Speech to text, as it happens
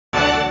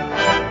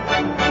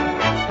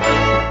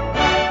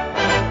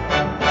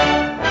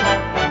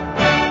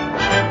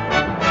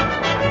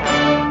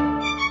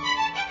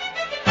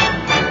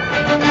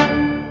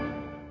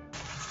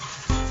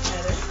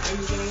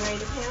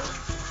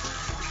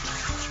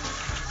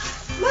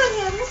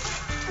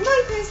Come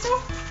on, Crystal.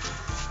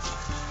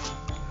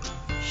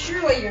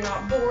 Surely you're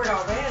not bored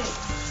already.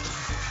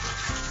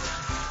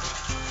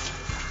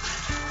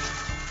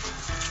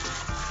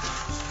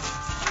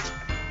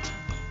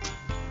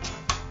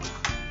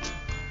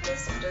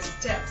 Crystal just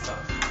steps on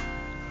it.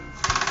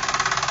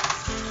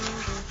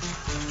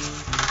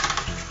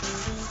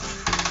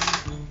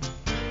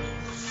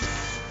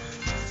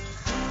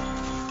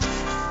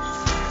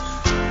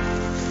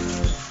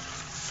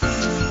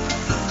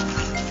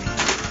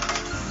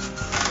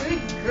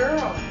 Good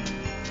girl.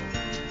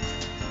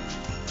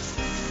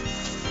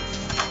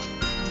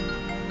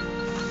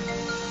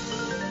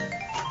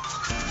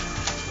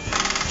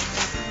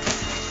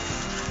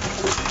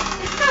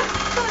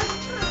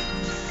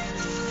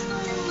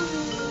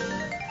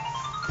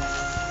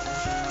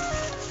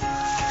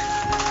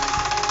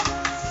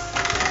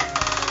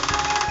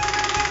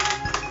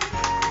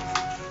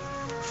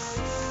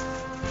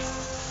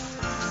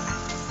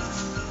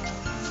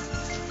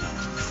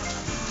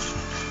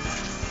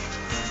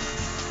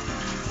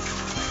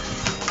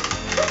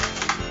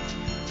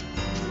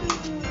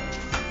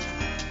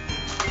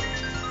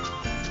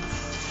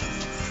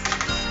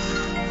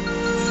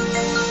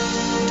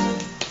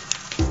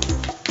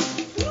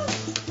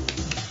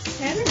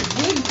 Heather,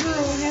 good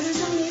girl.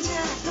 Heather's on the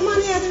attack. Come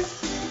on, Heather.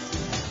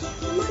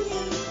 Come on,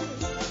 Heather.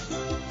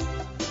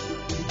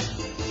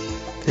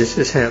 This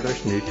is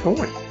Heather's new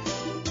toy.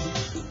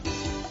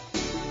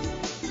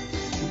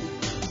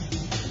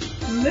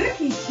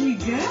 Look at you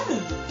go.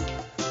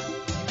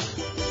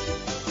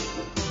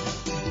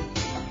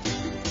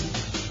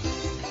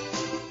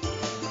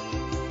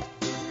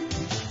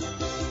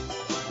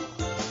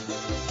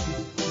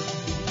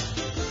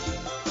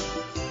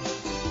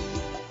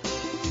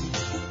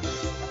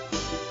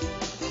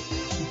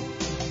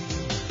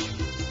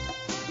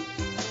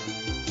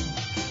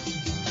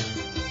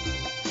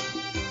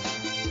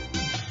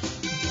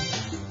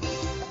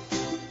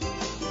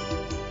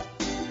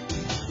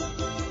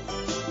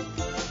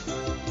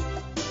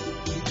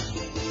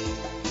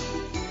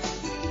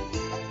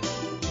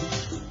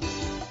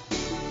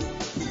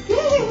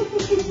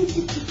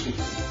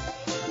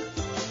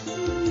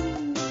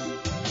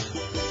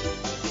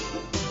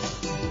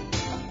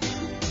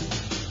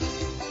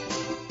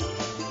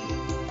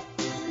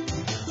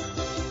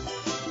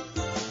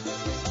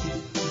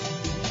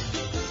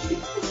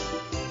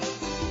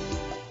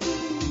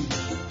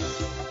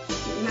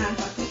 Mind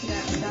if I pick it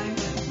out and dive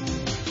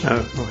in?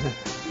 Oh, go ahead.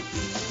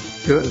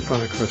 Do it in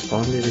front of Crystal.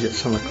 I need to get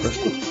some of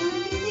Crystal. You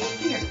want to do this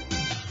here?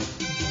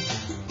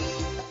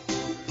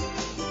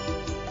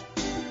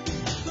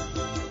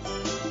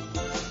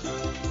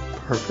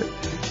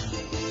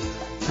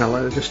 Perfect. Now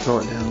let her just throw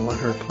it down and let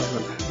her play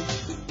with it.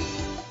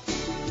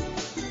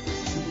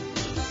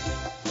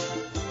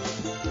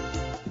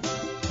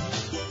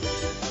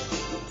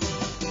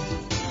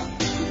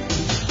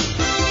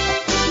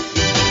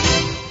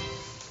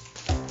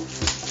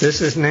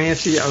 This is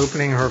Nancy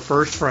opening her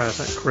first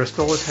present.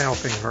 Crystal is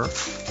helping her.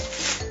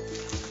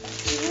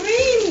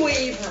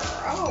 Dreamweaver.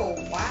 Oh,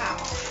 wow.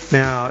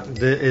 Now,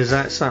 is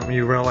that something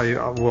you really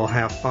will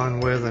have fun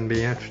with and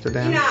be interested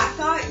in? You know, I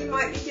thought you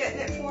might be getting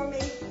it for me,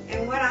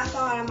 and what I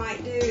thought I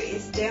might do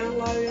is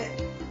download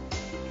it.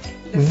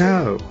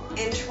 No.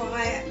 And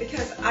try it,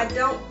 because I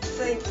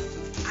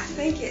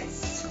think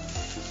it's,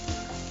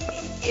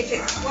 if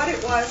it's what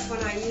it was when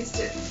I used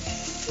it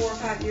 4 or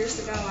 5 years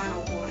ago, I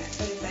don't want it.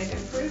 But if they've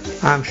improved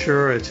it. I'm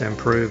sure it's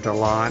improved a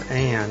lot,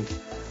 and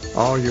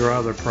all your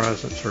other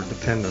presents are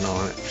dependent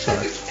on it. So.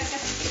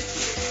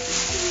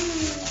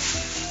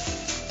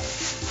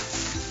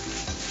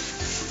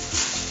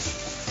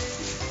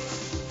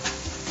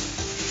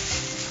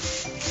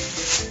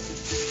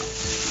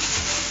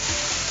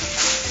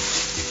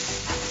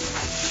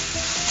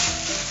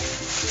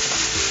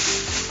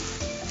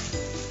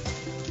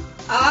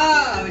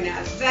 Oh,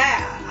 now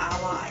that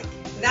I like.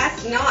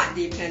 That's not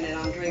dependent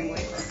on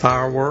Dreamweaver.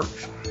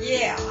 Fireworks?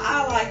 Yeah,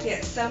 I like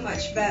it so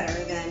much better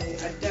than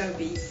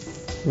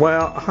Adobe's.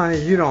 Well, honey,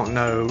 you don't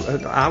know.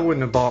 I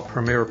wouldn't have bought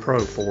Premiere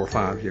Pro 4 or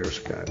 5 years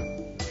ago.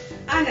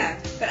 I know,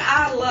 but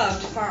I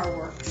loved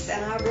Fireworks,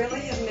 and I really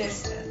have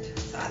missed it.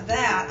 So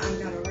that I'm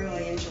going to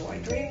really enjoy.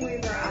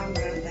 Dreamweaver, I'm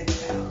going to think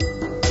about.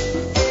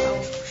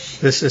 Oh,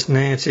 This is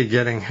Nancy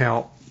getting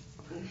help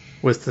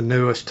with the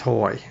newest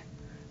toy.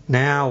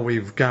 Now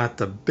we've got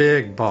the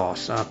big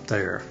boss up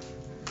there.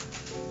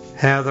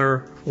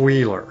 Heather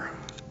Wheeler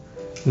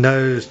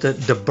knows that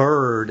the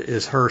bird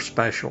is her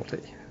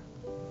specialty.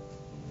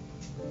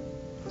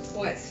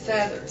 well, it's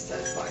feathers,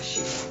 that's what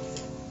she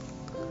wants.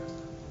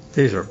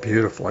 These are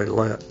beautifully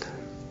lit.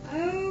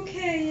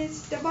 Okay,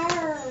 it's the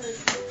bird.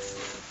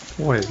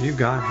 Boy, have you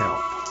got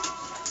help.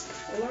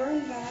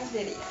 Learn by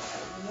video.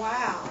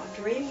 Wow,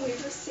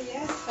 Dreamweaver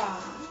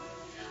CS5.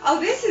 Oh,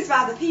 this is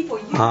by the people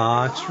you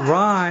That's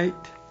right.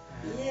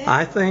 Yeah.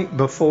 I think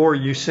before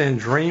you send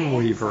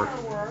Dreamweaver,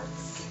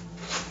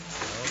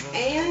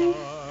 and 2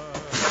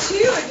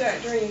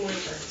 adult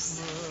Dreamweavers.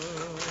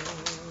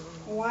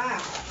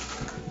 Wow.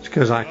 it's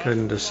because I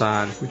couldn't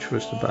decide which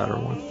was the better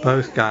one.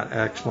 Both got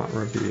excellent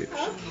reviews.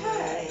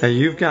 Okay. Now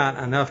you've got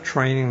enough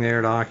training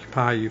there to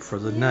occupy you for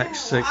the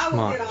next 6 I will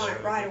months. get on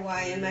it right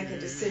away and make a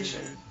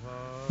decision.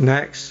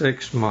 Next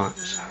 6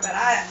 months.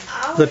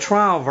 But The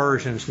trial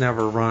versions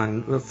never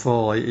run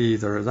fully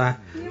either.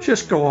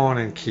 Just go on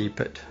and keep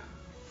it.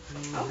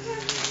 Okay.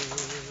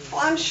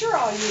 Well, I'm sure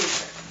I'll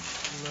use it.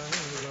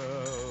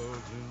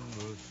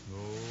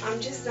 I'm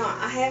just not.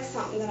 I have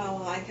something that I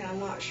like, and I'm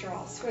not sure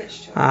I'll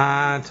switch to it.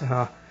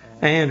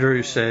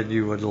 Andrew said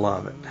you would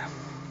love it.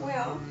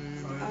 Well,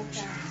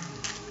 okay.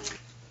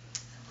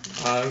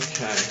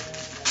 Okay.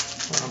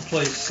 I'm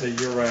pleased to see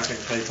your wrapping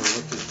paper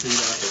looked as beat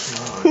up as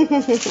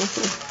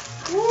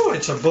mine. Ooh,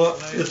 it's a book.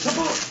 It's a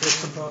book.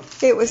 It's a book.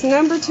 It was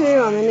number 2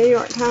 on the New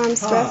York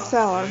Times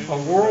bestseller. A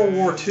World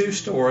War II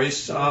story,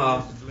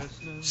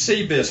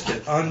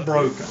 Seabiscuit,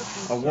 Unbroken.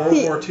 A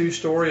World War II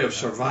story of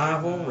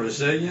survival,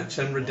 resilience,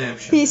 and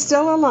redemption. He's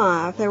still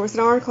alive. There was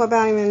an article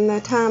about him in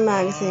the Time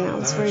magazine I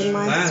was reading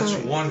last night.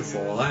 That's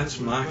wonderful. That's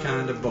my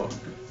kind of book.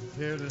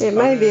 It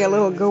may be a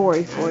little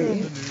gory for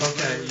you.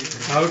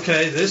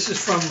 Okay, this is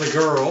from the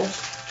girls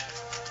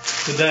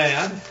to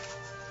Dad.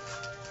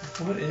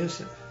 What is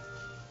it?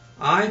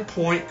 I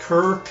Point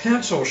Kerr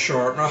pencil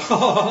sharpener.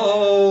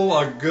 Oh,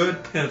 a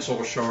good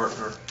pencil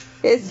sharpener.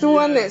 It's the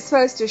one that's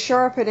supposed to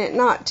sharpen it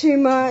not too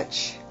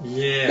much.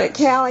 Yeah. That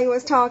Callie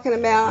was talking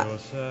about.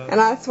 And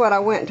that's what I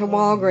went to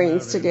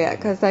Walgreens to get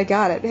because they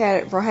had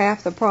it for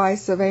half the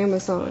price of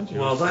Amazon.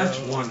 Well, that's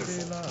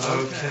wonderful.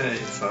 Okay,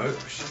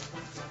 folks.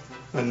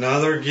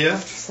 Another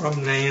gift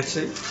from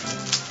Nancy.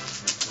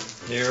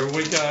 Here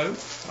we go.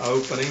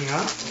 Opening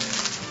up.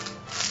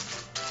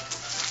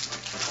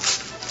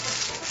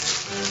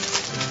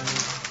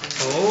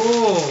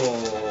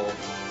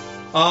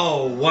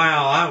 Oh,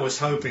 wow. I was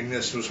hoping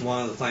this was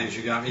one of the things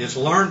you got me. It's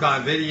Learn by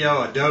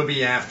Video,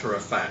 Adobe After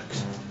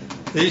Effects.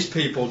 These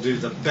people do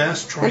the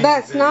best training. And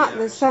that's videos. not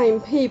the same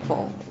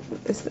people.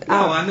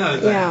 I know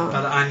that. Yeah.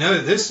 But I know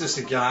this is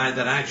the guy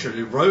that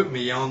actually wrote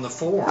me on the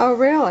forum. Oh,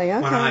 really?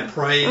 Okay. When I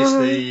praised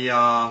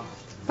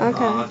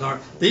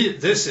Okay.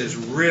 This is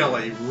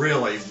really,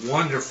 really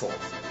wonderful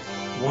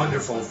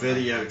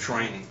video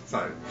training,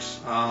 folks.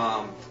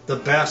 The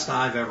best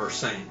I've ever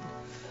seen.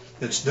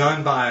 It's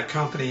done by a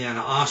company in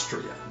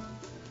Austria,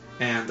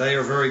 and they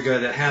are very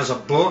good. It has a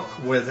book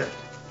with it,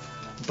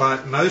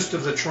 but most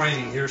of the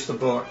training, here's the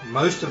book,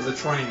 most of the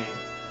training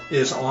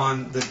is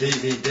on the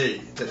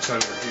DVD that's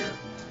over here,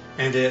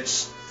 and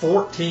it's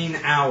 14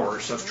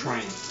 hours of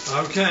training.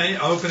 Okay,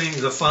 opening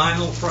the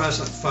final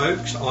present,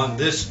 folks, on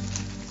this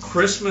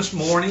Christmas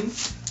morning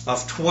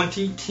of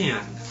 2010.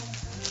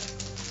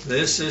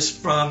 This is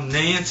from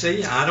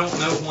Nancy. I don't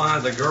know why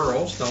the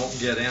girls don't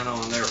get in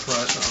on their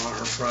present, on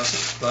her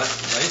present, but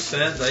they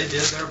said they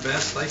did their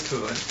best they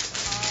could.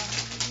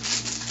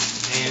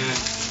 And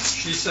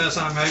she says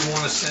I may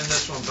want to send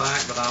this one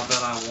back, but I'll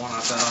bet I won't.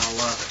 I bet I'll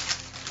love it.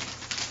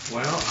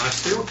 Well, I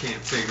still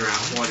can't figure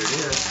out what it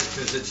is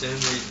because it's in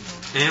the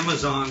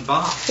Amazon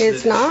box.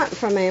 It's not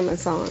from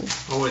Amazon.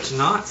 Oh, it's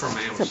not from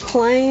Amazon. It's a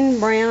plain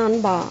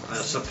brown box.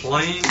 It's a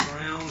plain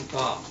brown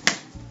box.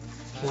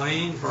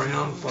 Plain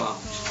brown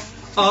box.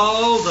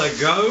 Oh, the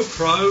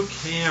GoPro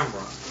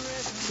camera.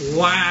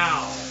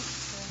 Wow.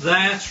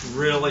 That's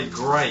really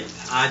great.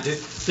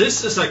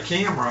 This is a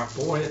camera,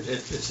 boy,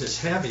 if it's as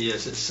heavy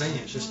as it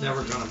seems, it's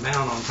never going to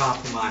mount on top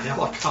of my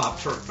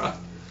helicopter.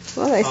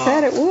 Well, they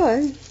said it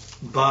would.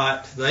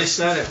 But they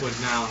said it would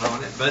mount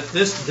on it. But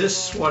this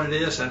is what it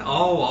is, and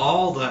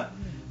all the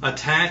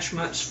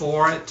attachments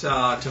for it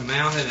to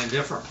mount it in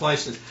different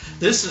places.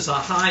 This is a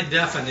high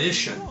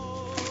definition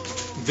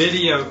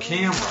video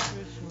camera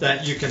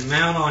that you can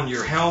mount on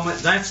your helmet.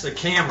 That's the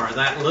camera.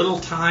 That little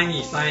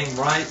tiny thing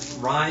right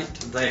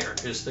there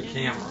is the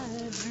camera.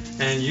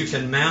 And you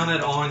can mount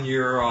it on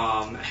your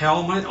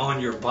helmet, on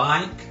your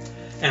bike,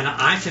 and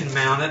I can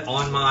mount it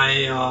on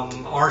my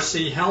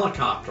RC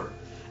helicopter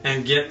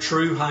and get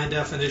true high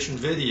definition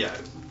video.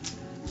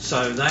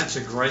 So that's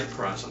a great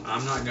present.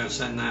 I'm not going to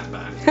send that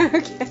back.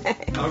 Okay.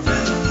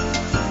 Okay.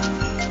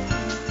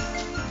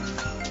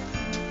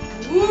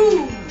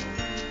 Woo!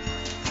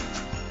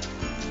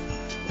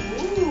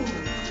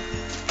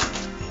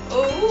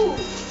 Ooh.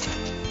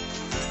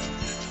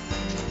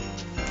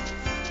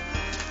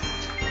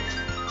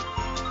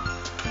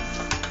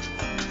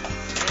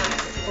 Now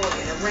I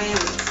can ram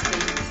these.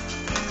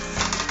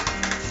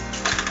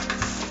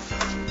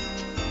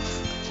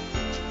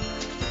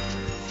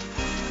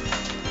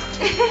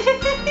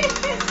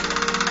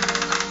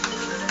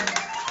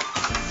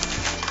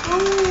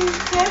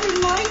 Oh, Daddy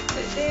likes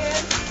it,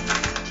 Dad.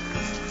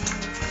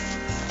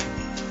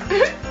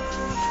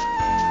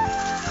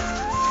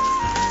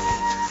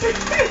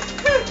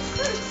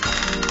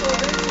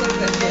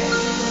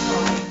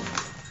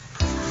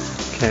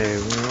 Okay,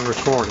 we're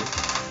recording.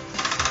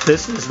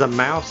 This is the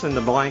mouse in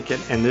the blanket,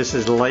 and this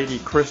is Lady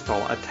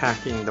Crystal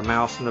attacking the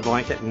mouse in the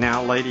blanket.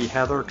 Now Lady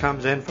Heather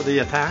comes in for the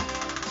attack.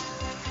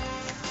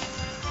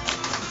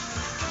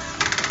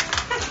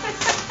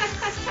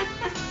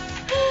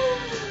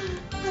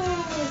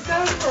 Oh,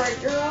 go for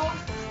it, girl.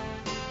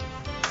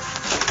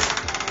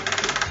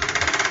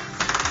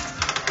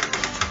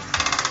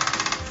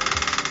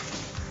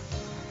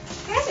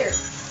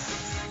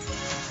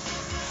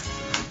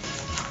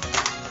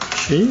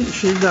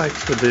 She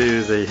likes to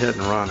do the hit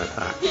and run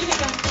attack.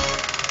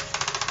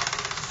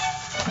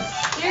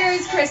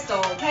 Here's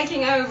Crystal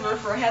taking over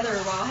for Heather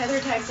while Heather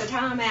takes a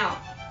time out.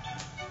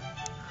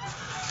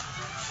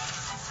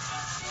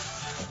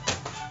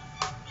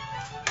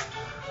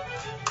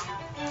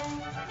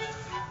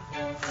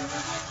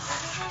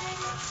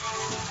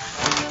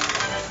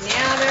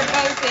 Now they're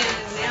both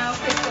in. Now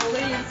Crystal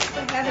leads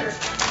Heather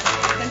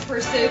and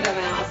pursue the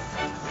mouse.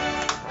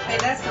 Hey,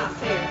 that's not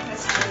fair.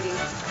 That's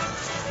cheating.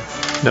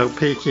 No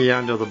peeky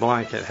under the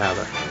blanket,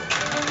 Heather.